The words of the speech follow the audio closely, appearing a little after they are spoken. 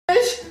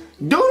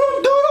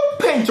Doodle doodle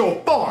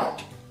pencil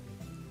fart.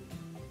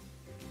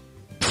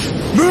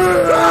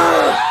 Junior,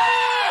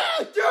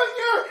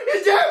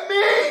 is that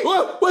me?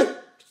 What?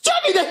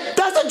 Jeffy,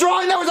 that's a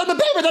drawing that was on the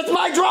paper. That's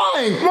my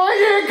drawing. Why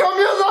did it come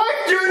to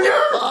life,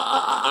 Junior?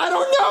 I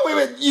don't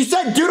know. You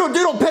said doodle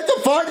doodle pencil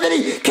fart, and then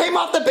he came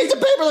off the piece of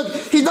paper. Look,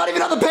 he's not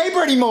even on the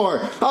paper anymore.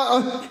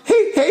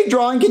 Hey,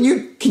 drawing, can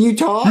you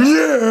talk?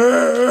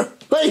 Yeah.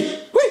 Wait.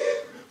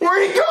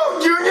 Where'd he go,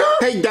 Junior?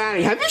 Hey,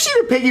 Daddy, have you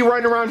seen a piggy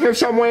running around here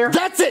somewhere?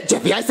 That's it,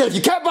 Jeffy. I said if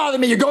you can't bother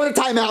me, you're going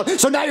to timeout.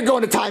 So now you're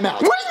going to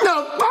timeout. When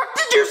the fuck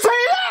did you say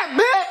that,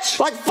 bitch?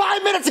 Like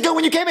 5 minutes ago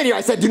when you came in here,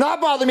 I said, do not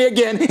bother me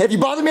again. If you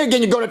bother me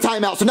again, you're going to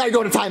timeout. So now you're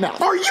going to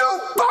timeout. Are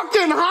you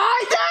fucking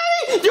high,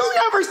 Daddy? You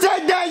never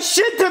said that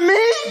shit to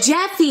me.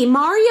 Jeffy,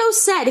 Mario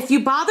said if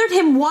you bothered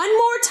him one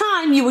more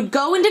time, you would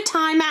go into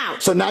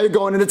timeout. So now you're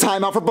going into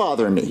timeout for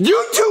bothering me.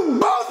 You two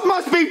both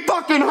must be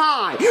fucking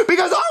high.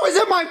 Because I was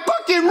in my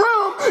fucking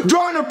room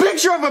drawing a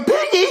picture of a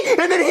piggy,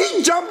 and then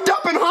he jumped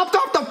up and hopped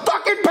off the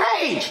fucking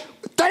page.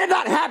 That did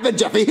not happen,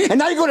 Jeffy. And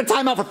now you're going to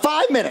timeout for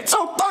 5 minutes.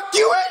 Oh, fuck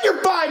you and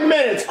your 5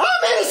 minutes.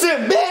 I'm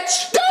innocent,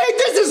 bitch. Daddy,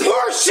 this is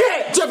horse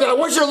shit. Jeffy, I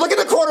want you to look at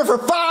the corner for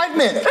 5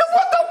 minutes. And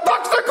what the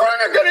fuck's the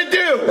corner gonna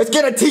do? It's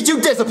going to teach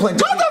you discipline,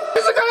 Jeffy. What the fuck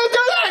is it gonna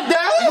do that,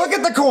 Daddy? Look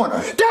at the corner.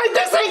 Daddy,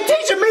 this ain't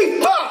teaching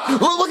me fuck.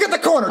 Look at the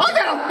corner. I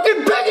got a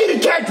fucking piggy to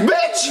catch,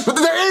 bitch. But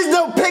there is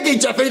no piggy,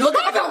 Jeffy. Look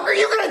What the fuck are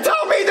you gonna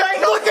tell me there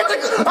ain't no Look at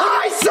the...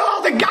 I saw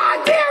the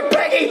goddamn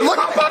piggy. Look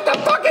off the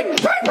fucking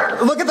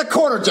paper. Look at the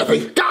corner,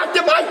 Jeffy.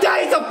 Goddamn, my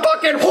daddy's a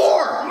fucking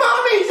whore.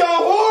 Mommy's a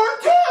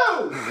whore,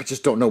 too. I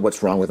just don't know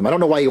what's wrong with him. I don't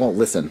know why he won't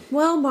listen.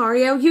 Well,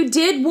 Mario, you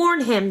did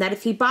warn him that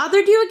if he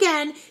bothered you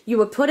again, you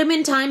would put him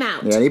in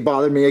timeout. Yeah, and he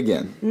bothered me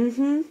again.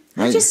 Mm-hmm.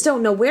 I just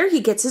don't know where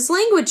he gets his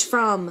language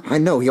from. I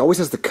know, he always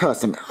has the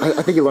cuss. I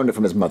think he learned it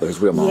from his mother, his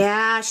real mom.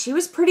 Yeah, she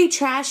was pretty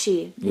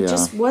trashy. It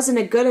just wasn't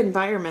a good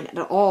environment at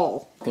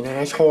all. An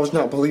asshole's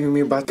not believing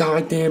me about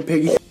goddamn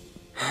piggy.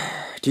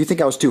 Do you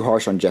think I was too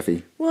harsh on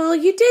Jeffy? Well,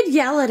 you did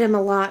yell at him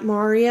a lot,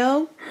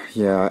 Mario.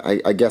 Yeah,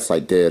 I guess I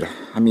did.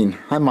 I mean,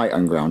 I might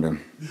unground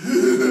him.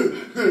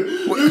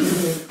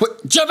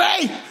 What?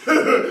 Jeffy!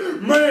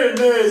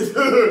 Mayonnaise!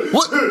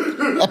 What?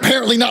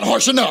 Apparently not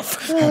harsh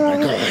enough. Oh my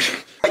gosh.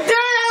 Daddy,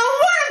 I don't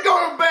want to go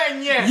to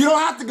bed yet! You don't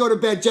have to go to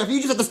bed, Jeffy. You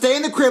just have to stay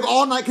in the crib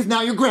all night because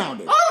now you're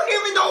grounded. I don't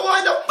even know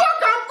why the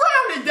fuck I'm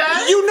grounded,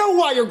 Daddy! You know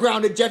why you're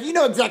grounded, Jeffy. You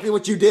know exactly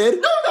what you did.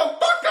 No, the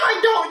fuck I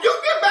don't! You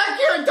get back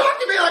here and talk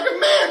to me like a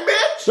man,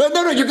 bitch!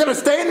 No, you're gonna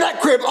stay in that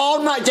crib all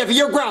night, Jeffy.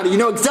 You're grounded. You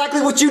know exactly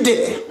what you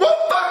did. Well,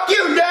 fuck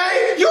you,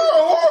 Daddy! You're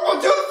a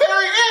horrible tooth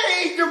fairy and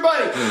an Easter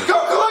bunny! Go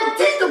collect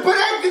teeth and put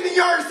eggs in the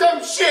yard or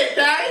some shit,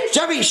 Daddy!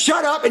 Jeffy,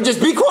 shut up and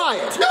just be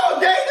quiet. No,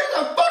 Daddy,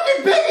 there's a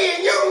fucking piggy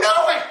and you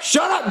know it!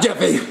 Shut up,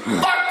 Jeffy.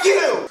 Fuck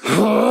you!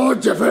 Oh,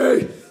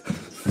 Jeffy.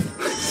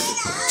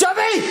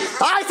 Jeffy,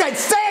 I said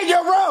stay in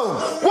your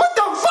room. What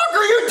the fuck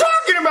are you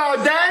talking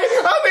about, Daddy?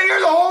 I've been here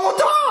the whole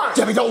time!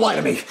 Jeffy, don't lie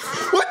to me.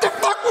 What the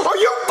fuck? Are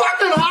you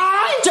fucking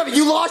high? Jeffy,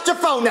 you lost your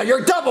phone now.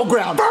 You're double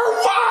ground. For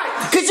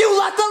what? Because you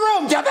left the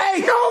room,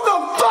 Jeffy. No, the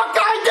fuck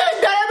I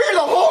didn't! I've been here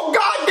the whole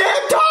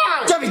goddamn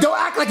time! Jeffy, don't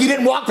act like you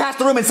didn't walk past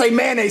the room and say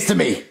mayonnaise to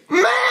me.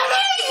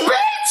 Mayonnaise,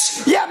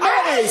 bitch! Yeah,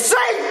 mayonnaise.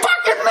 Say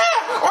fucking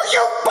man! Are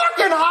you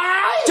fucking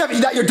high? Jeffy,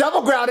 now you're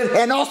double grounded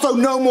and also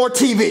no more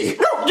TV.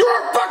 No,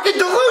 you're fucking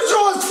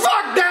delusional as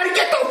fuck, Daddy!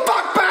 Get the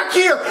fuck back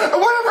here! And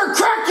whatever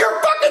crack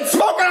you're fucking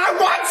smoking, I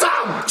want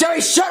some!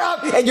 Jeffy, shut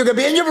up and you're going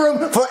to be in your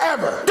room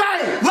forever.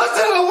 Daddy,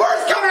 listen to the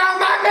words coming out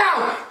of my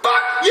mouth!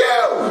 Fuck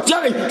you!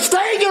 Jeffy,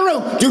 stay in your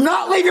room. Do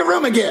not leave your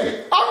room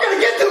again. I'm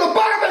gonna get to the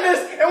bottom of this,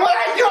 and when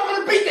I do, I'm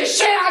gonna beat the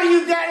shit out of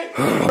you, Daddy!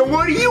 And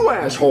what do you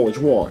assholes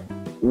want?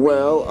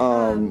 Well,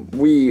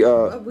 we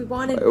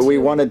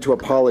wanted to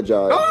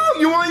apologize. Oh,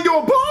 you wanted to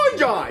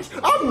apologize?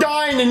 I'm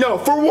dying to know.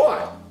 For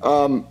what?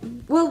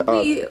 Well,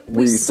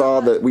 we saw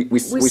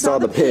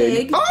the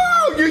pig.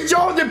 Oh, you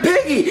saw the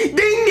piggy! Ding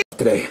ding!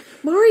 Today.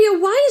 Mario,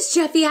 why is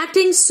Jeffy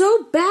acting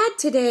so bad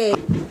today?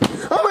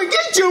 I'm gonna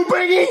get you,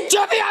 piggy!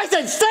 Jeffy, I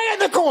said stay in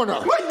the corner.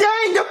 But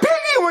dang, the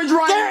piggy was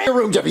right Stay in your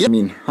room, Jeffy. I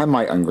mean, I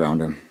might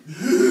unground him.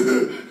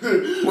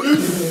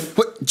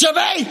 What?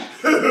 Jeffy?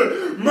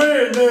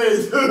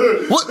 Mayonnaise!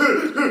 What?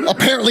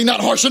 Apparently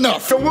not harsh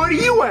enough. So what do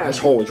you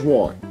assholes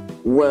want?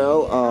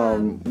 Well,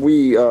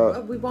 we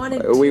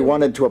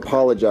wanted to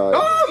apologize.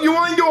 Oh, you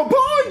wanted to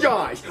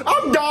apologize?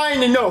 I'm dying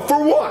to know.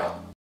 For what?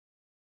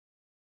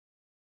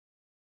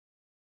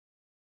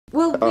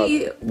 Well,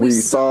 we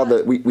saw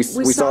the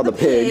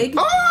pig.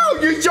 Oh,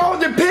 you saw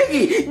the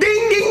piggy! Ding,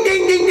 ding,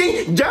 ding, ding,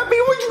 ding! Jeffy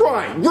was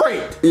right.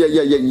 Great.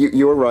 Yeah.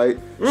 You were right.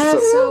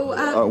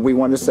 So, we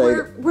want to say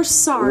we're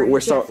sorry.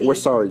 We're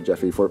sorry,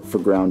 Jeffy, for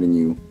grounding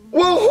you.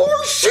 Well,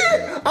 horse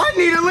shit! I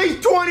need at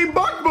least $20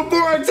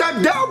 before I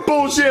accept that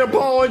bullshit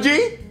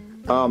apology.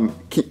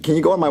 Can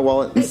you go on my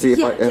wallet and see if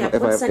I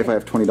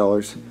have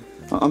 $20?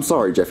 I'm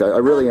sorry, Jeffy. I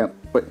really am.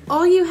 But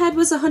all you had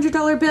was a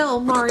 $100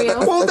 bill, Mario.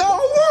 Well,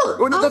 that'll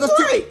work. That's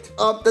great.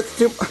 That's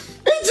too.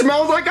 It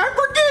smells like I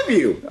forgive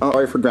you.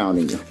 Sorry for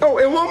grounding you. Oh,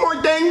 and one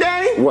more thing,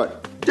 Daddy.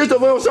 What? Just a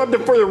little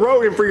something for the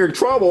road and for your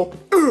trouble.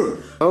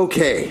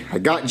 Okay, I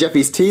got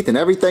Jeffy's teeth and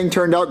everything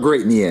turned out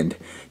great in the end.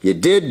 You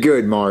did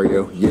good,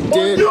 Mario. You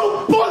did. Are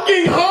you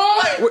fucking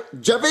high?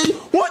 What, Jeffy?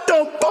 What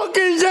the fuck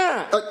is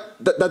that?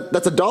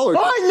 That's $1.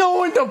 I know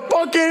what the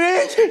fuck it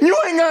is. You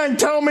ain't gonna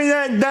tell me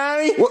that,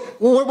 Daddy.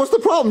 What's the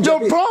problem,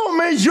 Jeffy? The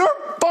problem is you're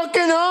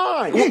fucking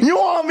high. You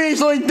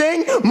obviously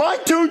think my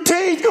 2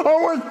 teeth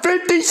are worth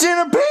 50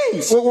 cents a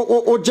piece.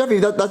 Well, Jeffy,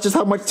 that's just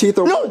how much teeth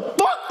are. No,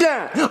 fuck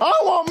that. I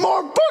want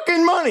more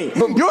fucking money.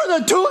 You're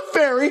the tooth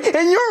fairy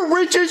and you're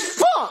rich as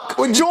fuck.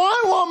 So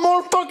I want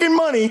more fucking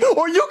money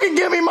or you can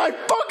give me my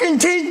fucking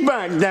teeth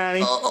back,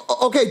 Daddy.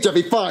 Okay,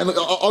 Jeffy, fine. Look,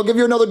 I'll give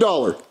you another $1.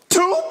 $2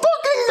 fucking?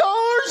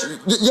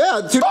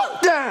 Yeah.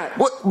 Fuck that.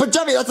 But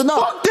Jeffy, that's enough.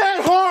 Fuck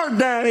that hard,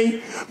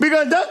 Daddy.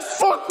 Because that's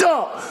fucked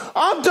up.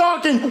 I'm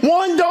talking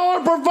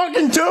 $1 per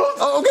fucking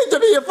tooth. Okay,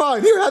 Jeffy, you're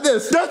fine. Here, have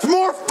this. That's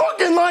more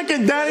fucking like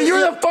it, Daddy.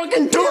 You're the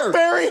fucking tooth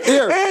fairy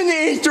and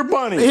the Easter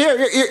bunny.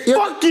 Here.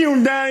 Fuck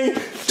you, Daddy.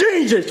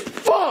 Jesus,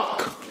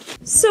 fuck.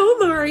 So,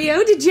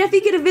 Mario, did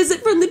Jeffy get a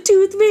visit from the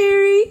Tooth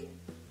Fairy?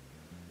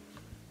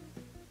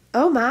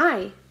 Oh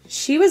my,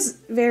 she was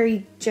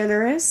very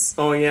generous.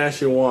 Oh yeah,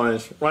 she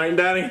was. Right,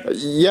 Daddy?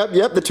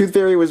 Yep. The Tooth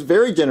Fairy was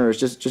very generous.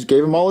 Just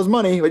gave him all his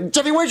money.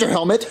 Jeffy, where's your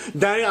helmet?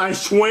 Daddy, I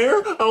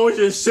swear I was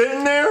just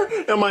sitting there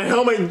and my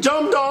helmet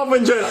jumped off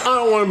and said, I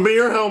don't want to be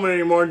your helmet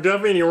anymore,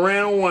 Jeffy, and he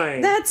ran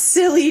away. That's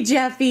silly,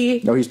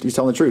 Jeffy. No, he's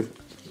telling the truth.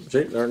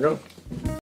 See, there it goes.